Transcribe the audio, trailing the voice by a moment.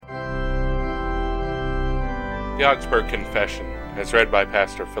The Augsburg Confession, as read by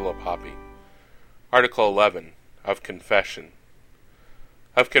Pastor Philip Hoppe. Article 11, of Confession.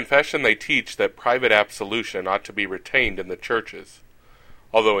 Of confession they teach that private absolution ought to be retained in the churches,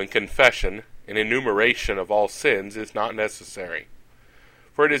 although in confession an enumeration of all sins is not necessary,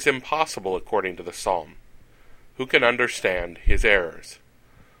 for it is impossible according to the psalm. Who can understand his errors?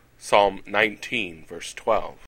 Psalm 19, verse 12.